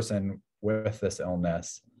 to a person with this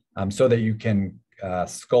illness, so that you can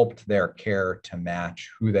sculpt their care to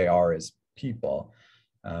match who they are as people.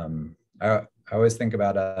 I always think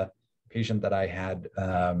about a patient that I had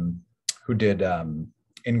who did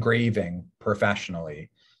engraving professionally.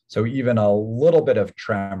 So even a little bit of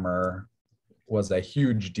tremor was a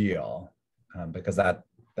huge deal because that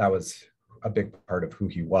was a big part of who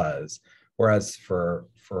he was. Whereas for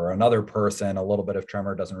another person, a little bit of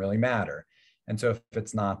tremor doesn't really matter. And so if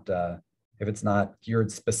it's not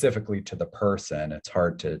geared specifically to the person, it's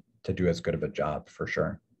hard to do as good of a job, for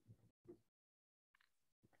sure.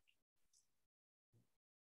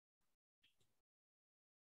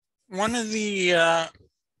 One of the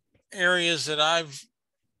areas that I've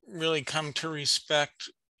really come to respect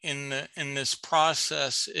in this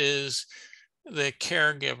process is the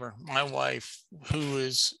caregiver, my wife, who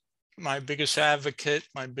is my biggest advocate,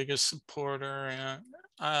 my biggest supporter, and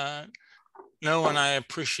no one I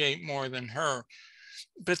appreciate more than her.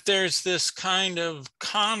 But there's this kind of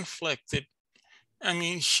conflict that, I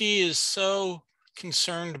mean, she is so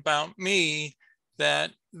concerned about me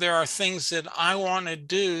that there are things that I want to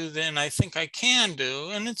do then I think I can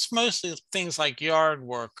do. And it's mostly things like yard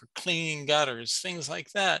work or cleaning gutters, things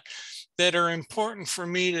like that, that are important for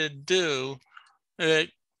me to do that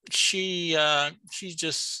she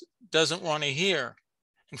just doesn't want to hear.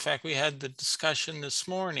 In fact, we had the discussion this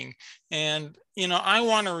morning, and I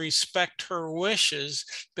want to respect her wishes,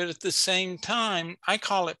 but at the same time, I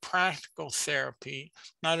call it practical therapy.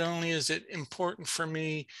 Not only is it important for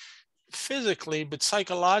me physically, but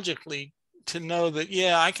psychologically to know that,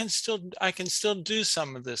 yeah, I can still do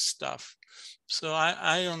some of this stuff. So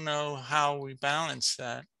I don't know how we balance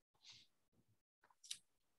that.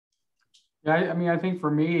 Yeah, I mean, I think for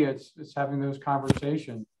me, it's having those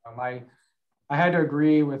conversations. I had to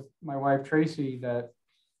agree with my wife, Tracy, that,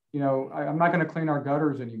 I'm not going to clean our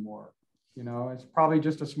gutters anymore. It's probably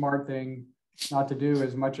just a smart thing not to do,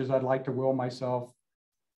 as much as I'd like to will myself,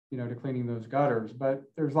 to cleaning those gutters. But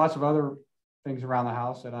there's lots of other things around the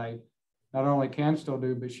house that I not only can still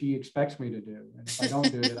do, but she expects me to do. And if I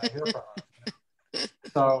don't do it, I hear from her.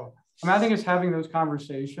 So, I think it's having those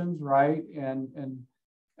conversations, right? And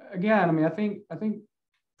again, I think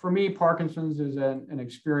for me, Parkinson's is an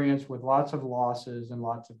experience with lots of losses and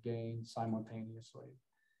lots of gains simultaneously.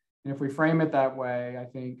 And if we frame it that way, I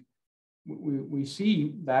think we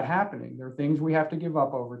see that happening. There are things we have to give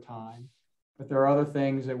up over time, but there are other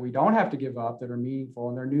things that we don't have to give up that are meaningful,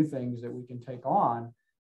 and there are new things that we can take on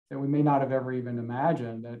that we may not have ever even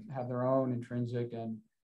imagined, that have their own intrinsic and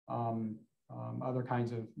other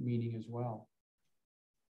kinds of meaning as well.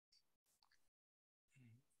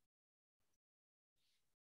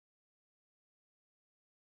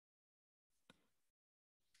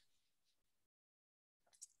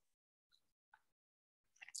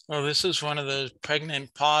 Well, this is one of those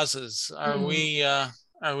pregnant pauses. Are we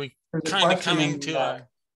kind of coming to a...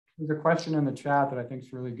 There's a question in the chat that I think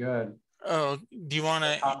is really good. Oh, do you want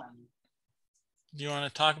to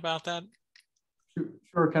talk about that?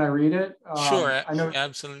 Sure. Can I read it? Sure.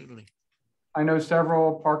 Absolutely. I know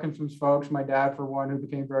several Parkinson's folks, my dad for one, who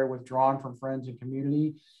became very withdrawn from friends and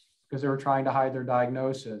community because they were trying to hide their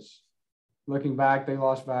diagnosis. Looking back, they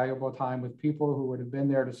lost valuable time with people who would have been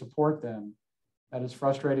there to support them. That is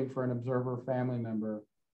frustrating for an observer family member.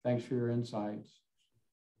 Thanks for your insights.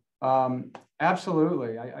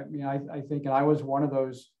 Absolutely. I think, and I was one of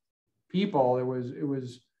those people. It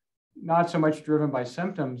was not so much driven by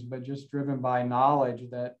symptoms, but just driven by knowledge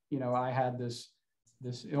that, I had this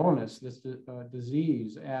illness, this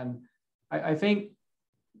disease. And I think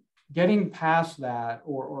getting past that,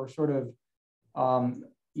 or sort of,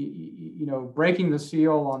 breaking the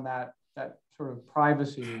seal on that sort of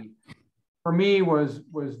privacy, for me was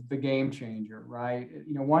the game changer, right?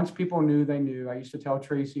 Once people knew, they knew. I used to tell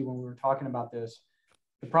Tracy when we were talking about this,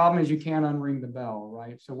 the problem is you can't unring the bell,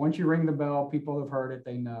 right? So once you ring the bell, people have heard it,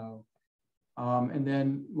 they know. And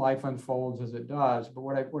then life unfolds as it does. But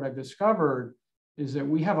what I've discovered is that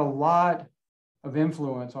we have a lot of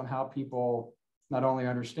influence on how people not only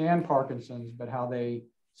understand Parkinson's, but how they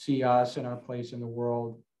see us and our place in the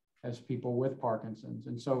world as people with Parkinson's.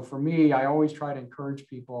 And so for me, I always try to encourage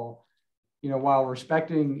people, while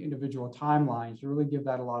respecting individual timelines, to really give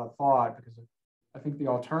that a lot of thought, because I think the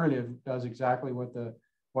alternative does exactly what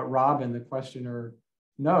Robin, the questioner,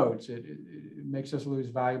 notes. It makes us lose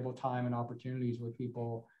valuable time and opportunities with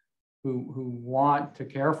people who want to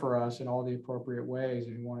care for us in all the appropriate ways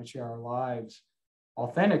and who want to share our lives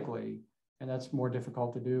authentically. And that's more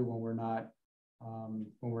difficult to do when we're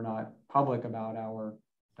not public about our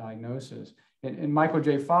diagnosis. And Michael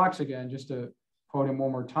J. Fox, again, just to quote him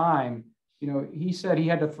one more time, he said he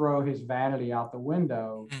had to throw his vanity out the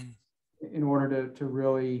window in order to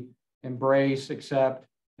really embrace, accept,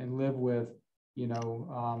 live with,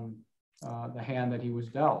 the hand that he was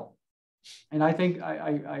dealt. And I think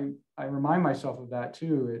I remind myself of that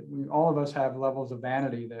too. All of us have levels of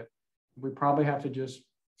vanity that we probably have to just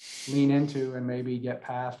lean into and maybe get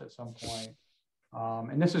past at some point.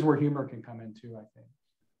 And this is where humor can come in too, I think.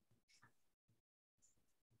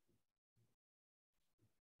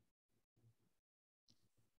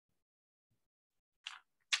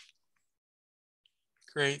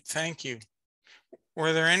 Great, thank you.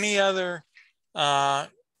 Were there any other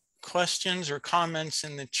questions or comments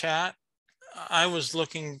in the chat? I was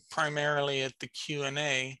looking primarily at the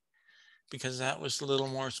Q&A because that was a little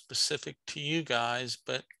more specific to you guys,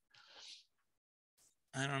 but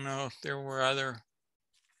I don't know if there were other.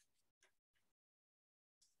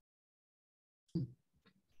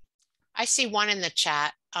 I see one in the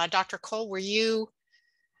chat. Dr. Cole, were you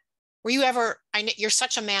ever, I know you're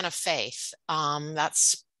such a man of faith,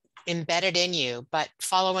 that's embedded in you, but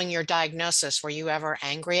following your diagnosis, were you ever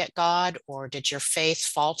angry at God, or did your faith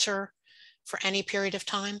falter for any period of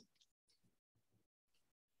time?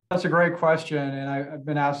 That's a great question. And I've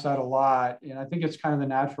been asked that a lot. And I think it's kind of the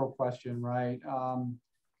natural question, right?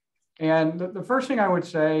 And the first thing I would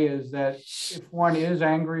say is that if one is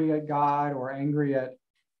angry at God or angry at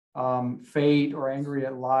fate or angry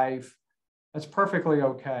at life, that's perfectly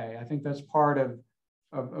okay. I think that's part of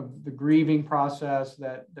the grieving process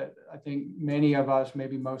that I think many of us,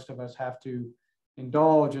 maybe most of us, have to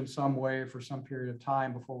indulge in some way for some period of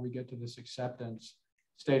time before we get to this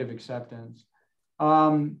state of acceptance.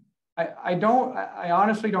 I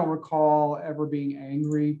honestly don't recall ever being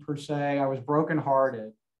angry per se. I was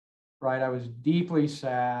brokenhearted, right? I was deeply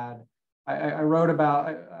sad. I've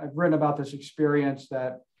written about this experience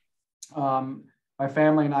that my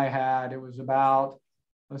family and I had. It was about,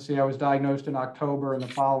 let's see, I was diagnosed in October in the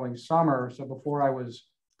following summer. So before I was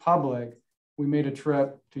public, we made a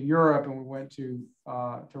trip to Europe and we went to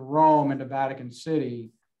Rome and to Vatican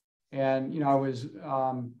City. And,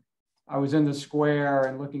 I was in the square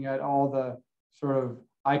and looking at all the sort of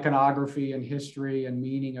iconography and history and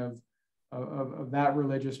meaning of that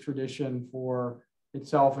religious tradition for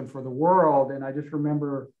itself and for the world. And I just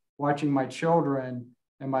remember watching my children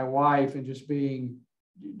and my wife and just being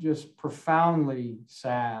profoundly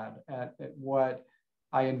sad at what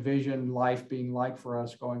I envisioned life being like for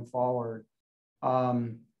us going forward.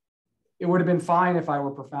 It would have been fine if I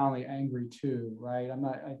were profoundly angry too, right?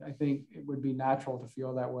 I think it would be natural to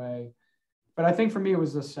feel that way. But I think for me, it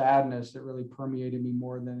was the sadness that really permeated me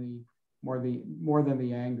more than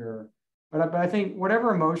the anger. But I think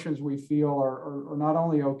whatever emotions we feel are not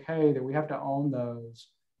only okay, that we have to own those.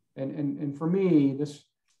 And for me, this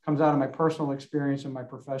comes out of my personal experience and my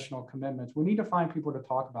professional commitments. We need to find people to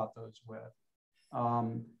talk about those with.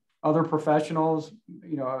 Other professionals,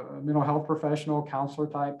 a mental health professional, counselor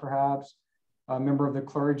type, perhaps, a member of the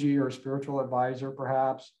clergy or a spiritual advisor,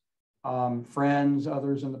 perhaps, friends,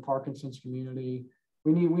 others in the Parkinson's community.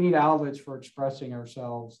 We need outlets for expressing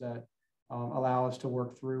ourselves that allow us to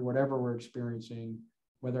work through whatever we're experiencing,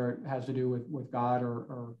 whether it has to do with God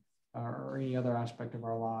or any other aspect of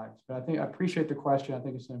our lives. But I appreciate the question. I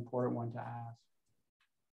think it's an important one to ask.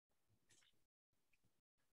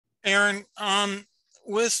 Aaron,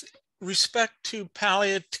 with respect to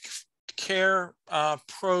palliative care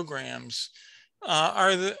programs,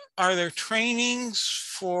 are there trainings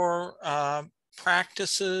for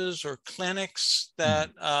practices or clinics that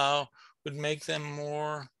would make them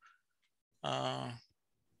more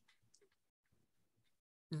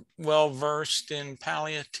well-versed in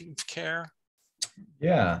palliative care?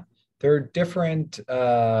 Yeah, there are different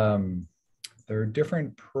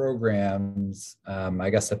programs, I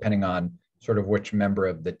guess, depending on sort of which member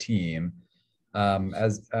of the team.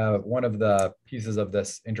 As one of the pieces of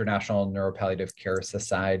this International Neuropalliative Care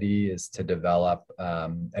Society is to develop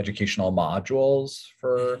educational modules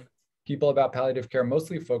for people about palliative care,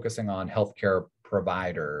 mostly focusing on healthcare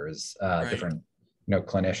providers, Right. different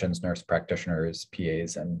clinicians, nurse practitioners,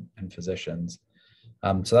 PAs, and physicians.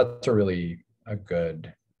 So that's a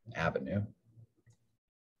good avenue.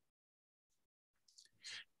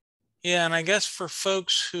 Yeah, and I guess for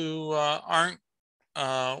folks who aren't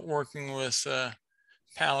working with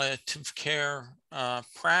palliative care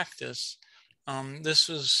practice, this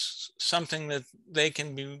is something that they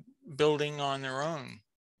can be building on their own.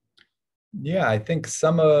 Yeah, I think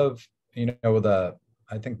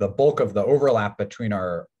I think the bulk of the overlap between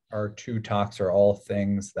our two talks are all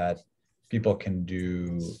things that people can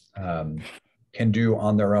do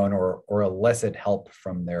on their own or elicit help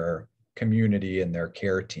from their community and their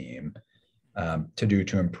care team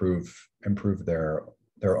to improve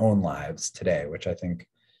their own lives today, which I think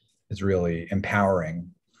is really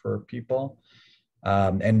empowering for people,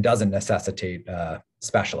 and doesn't necessitate a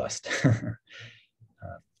specialist.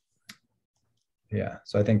 Yeah,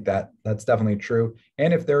 so I think that's definitely true.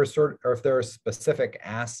 And if there are specific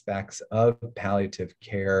aspects of palliative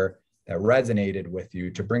care that resonated with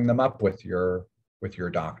you, to bring them up with your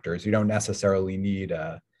doctors. You don't necessarily need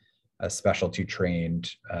a specialty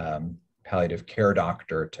trained palliative care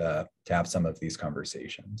doctor to have some of these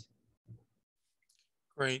conversations.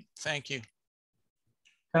 Great, thank you.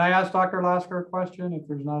 Can I ask Dr. Lasker a question if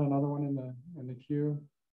there's not another one in the queue?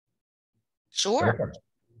 Sure.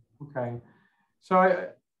 Okay. So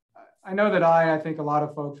I know that I think a lot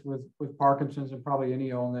of folks with Parkinson's and probably any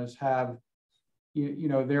illness have, you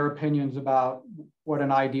know, their opinions about what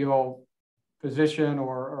an ideal physician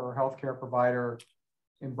or healthcare provider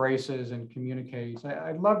embraces and communicates.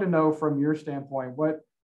 I'd love to know from your standpoint,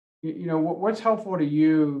 what's helpful to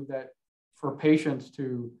you that for patients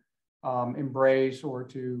to embrace or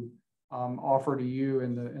to offer to you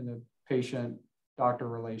in the patient-doctor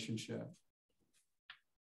relationship?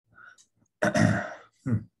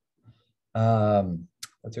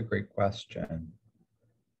 That's a great question.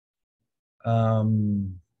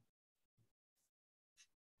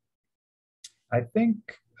 I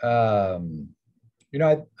think, I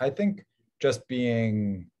think just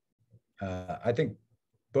being, I think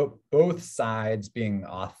both sides being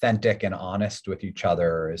authentic and honest with each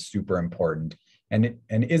other is super important, and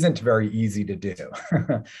isn't very easy to do.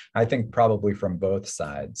 I think probably from both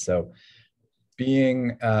sides. So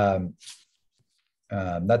being, that's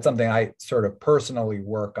something I sort of personally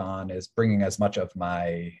work on, is bringing as much of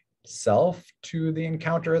myself to the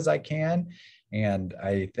encounter as I can. And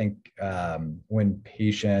I think when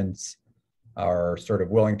patients are sort of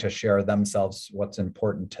willing to share themselves, what's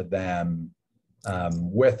important to them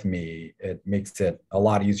with me, it makes it a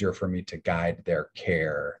lot easier for me to guide their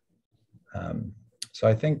care. So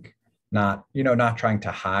I think not trying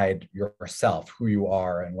to hide yourself, who you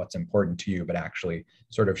are and what's important to you, but actually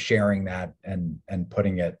sort of sharing that and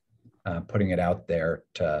putting it out there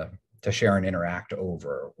to share and interact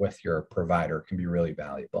over with your provider can be really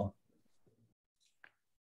valuable.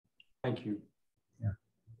 Thank you. Yeah.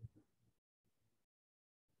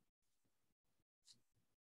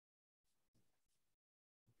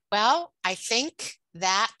 Well, I think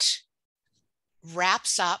that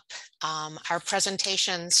wraps up our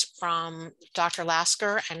presentations from Dr.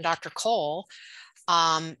 Lasker and Dr. Cole.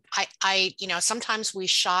 Sometimes we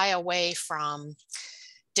shy away from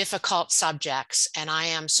difficult subjects, and I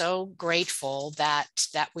am so grateful that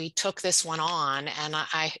we took this one on. And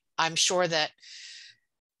I'm sure that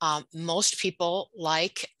most people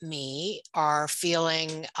like me are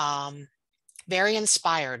feeling very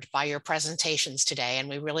inspired by your presentations today, and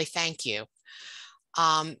we really thank you.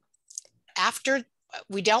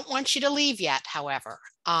 We don't want you to leave yet, however.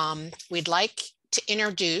 We'd like to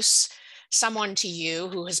introduce someone to you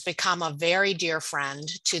who has become a very dear friend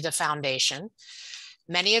to the foundation.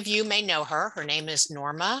 Many of you may know her. Her name is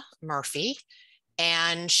Norma Murphy,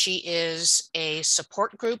 and she is a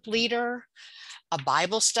support group leader, a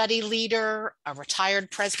Bible study leader, a retired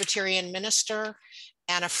Presbyterian minister,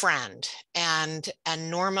 and a friend. And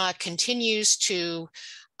Norma continues to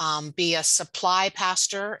be a supply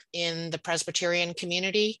pastor in the Presbyterian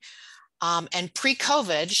community. And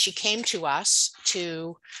pre-COVID, she came to us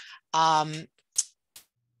to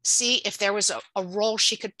see if there was a role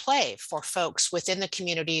she could play for folks within the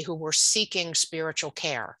community who were seeking spiritual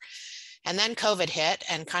care. And then COVID hit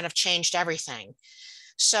and kind of changed everything.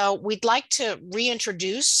 So we'd like to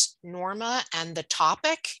reintroduce Norma and the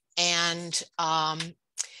topic, and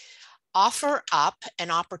offer up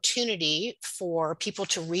an opportunity for people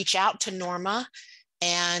to reach out to Norma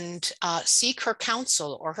and seek her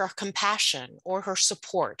counsel or her compassion or her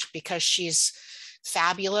support, because she's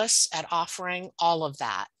fabulous at offering all of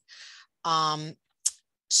that.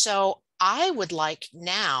 So I would like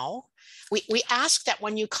now, we ask that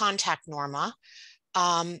when you contact Norma,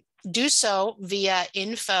 do so via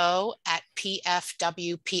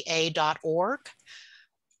info@pfwpa.org,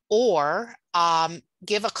 or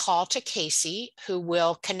give a call to Casey, who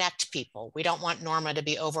will connect people. We don't want Norma to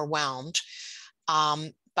be overwhelmed.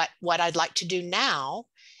 But what I'd like to do now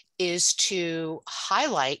is to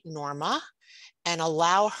highlight Norma and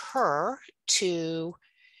allow her to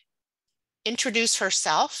introduce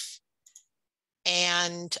herself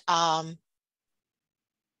and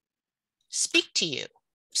speak to you.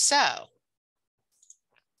 So,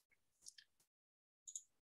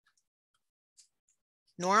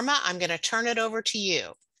 Norma, I'm going to turn it over to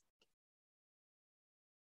you.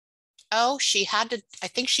 Oh, she had to, I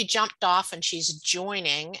think she jumped off and she's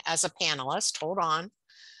joining as a panelist. Hold on.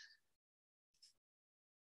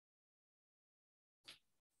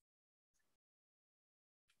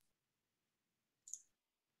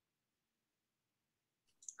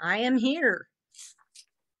 I am here.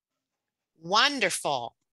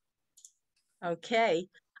 Wonderful. Okay.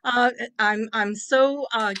 I'm so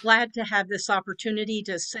glad to have this opportunity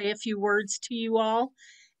to say a few words to you all.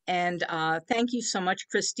 And thank you so much,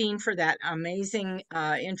 Christine, for that amazing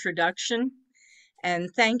introduction. And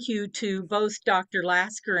thank you to both Dr.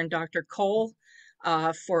 Lasker and Dr. Cole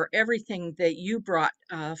for everything that you brought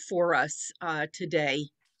for us today.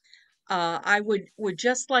 I would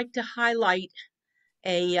just like to highlight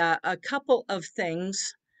a couple of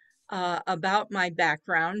things about my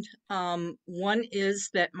background. One is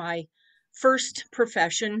that my first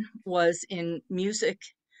profession was in music,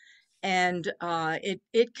 and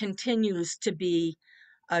it continues to be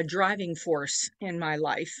a driving force in my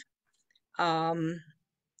life.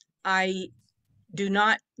 I do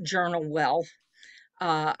not journal well.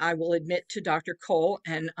 I will admit to Dr. Cole,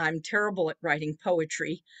 and I'm terrible at writing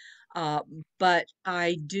poetry, but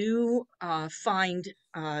I do find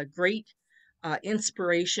great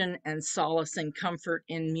inspiration and solace and comfort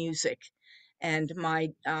in music. And I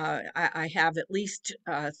have at least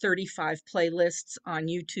 35 playlists on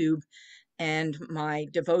YouTube, and my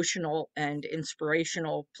devotional and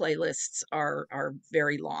inspirational playlists are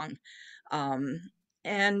very long.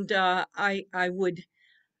 And I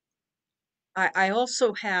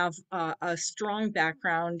also have a strong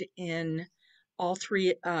background in all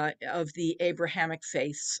three of the Abrahamic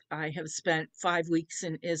faiths. I have spent 5 weeks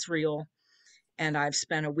in Israel, and I've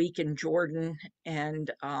spent a week in Jordan. And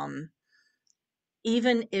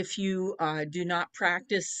even if you do not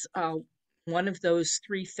practice one of those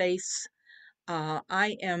three faiths,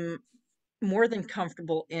 I am more than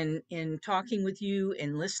comfortable in talking with you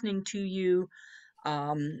and listening to you,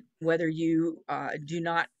 whether you do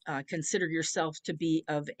not consider yourself to be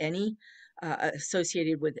of any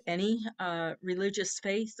associated with any religious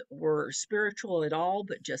faith or spiritual at all,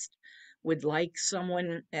 but just would like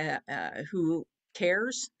someone who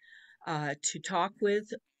cares to talk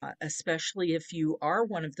with, especially if you are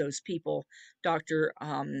one of those people Dr.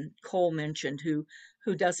 Cole mentioned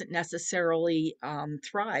who doesn't necessarily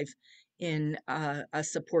thrive in a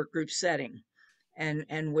support group setting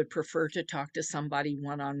and would prefer to talk to somebody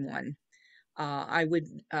one-on-one. I would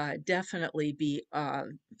definitely be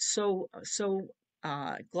so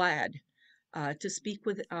glad to speak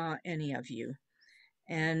with any of you.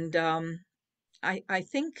 And I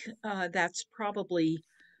think that's probably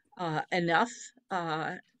enough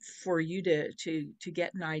for you to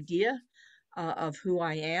get an idea of who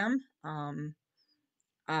I am.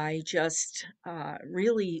 I just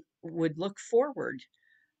really would look forward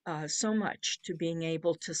so much to being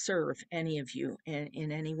able to serve any of you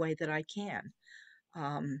in any way that I can.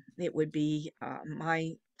 It would be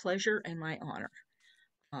my pleasure and my honor.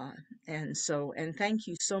 And thank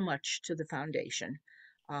you so much to the foundation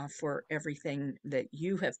for everything that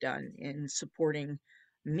you have done in supporting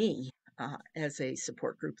me as a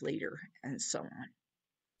support group leader and so on.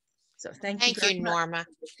 So thank you Thank very you, much Norma.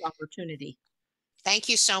 for this opportunity. Thank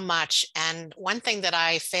you so much. And one thing that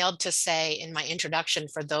I failed to say in my introduction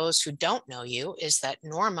for those who don't know you is that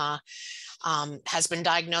Norma has been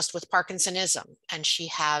diagnosed with Parkinsonism, and she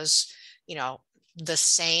has, you know, the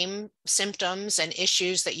same symptoms and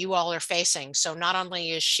issues that you all are facing. So not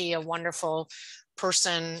only is she a wonderful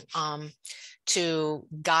person to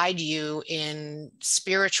guide you in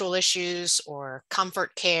spiritual issues or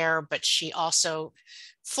comfort care, but she also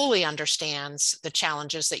fully understands the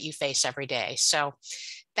challenges that you face every day. So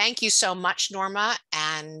thank you so much, Norma.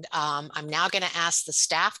 And I'm now going to ask the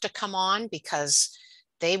staff to come on because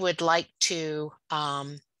they would like to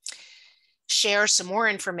share some more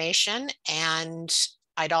information. And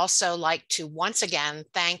I'd also like to once again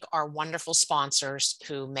thank our wonderful sponsors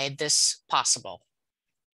who made this possible.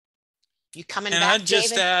 You coming And back, I'd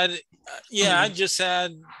just David? add, I'd just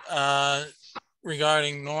add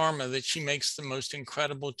regarding Norma that she makes the most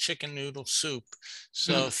incredible chicken noodle soup.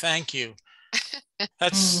 So thank you.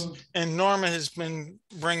 And Norma has been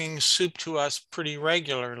bringing soup to us pretty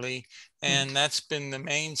regularly, and that's been the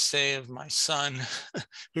mainstay of my son,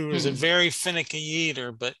 who is a very finicky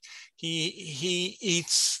eater, but he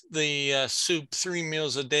eats the soup 3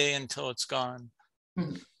 meals a day until it's gone.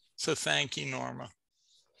 So thank you, Norma.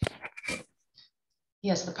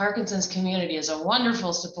 Yes, the Parkinson's community is a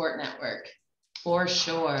wonderful support network, for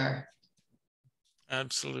sure.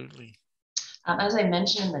 Absolutely. As I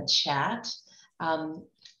mentioned in the chat,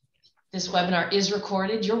 this webinar is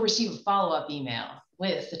recorded. You'll receive a follow-up email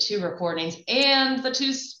with the 2 recordings and the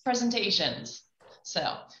 2 presentations.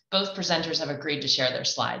 So both presenters have agreed to share their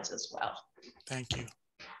slides as well. Thank you.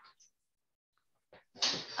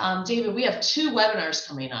 David, we have 2 webinars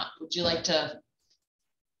coming up. Would you like to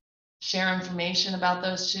share information about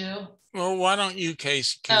those two? Well, why don't you,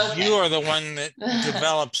 Casey? Because Okay. you are the one that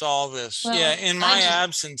develops all this. Well, yeah, in my I just-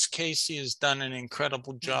 absence, Casey has done an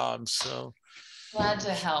incredible job. So Glad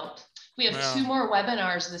to help. We have Yeah. 2 more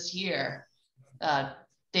webinars this year.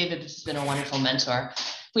 David has been a wonderful mentor.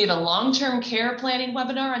 We have a long-term care planning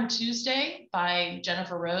webinar on Tuesday by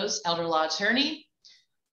Jennifer Rose, elder law attorney,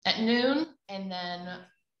 at noon. And then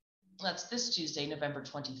that's this Tuesday, November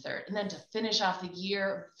 23rd. And then to finish off the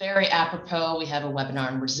year, very apropos, we have a webinar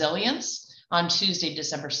on resilience on Tuesday,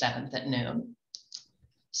 December 7th at noon.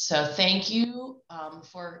 So thank you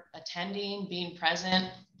for attending, being present.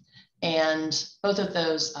 And both of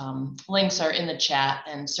those links are in the chat,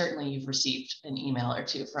 and certainly you've received an email or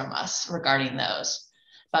 2 from us regarding those.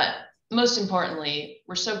 But most importantly,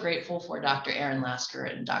 we're so grateful for Dr. Aaron Lasker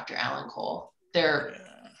and Dr. Allan Cole. They're,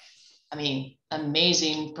 I mean,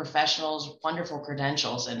 amazing professionals, wonderful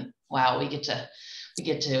credentials, and wow, we get to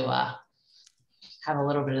have a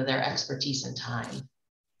little bit of their expertise and time.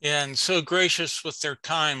 Yeah, and so gracious with their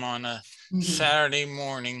time on a Saturday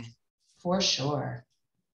morning. For sure.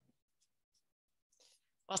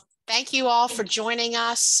 Well, thank you all for joining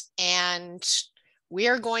us, and we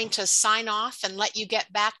are going to sign off and let you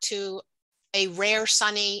get back to a rare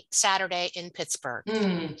sunny Saturday in Pittsburgh.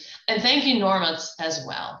 And thank you, Norma, as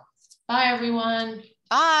well. Bye, everyone.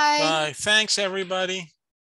 Bye. Bye. Thanks, everybody.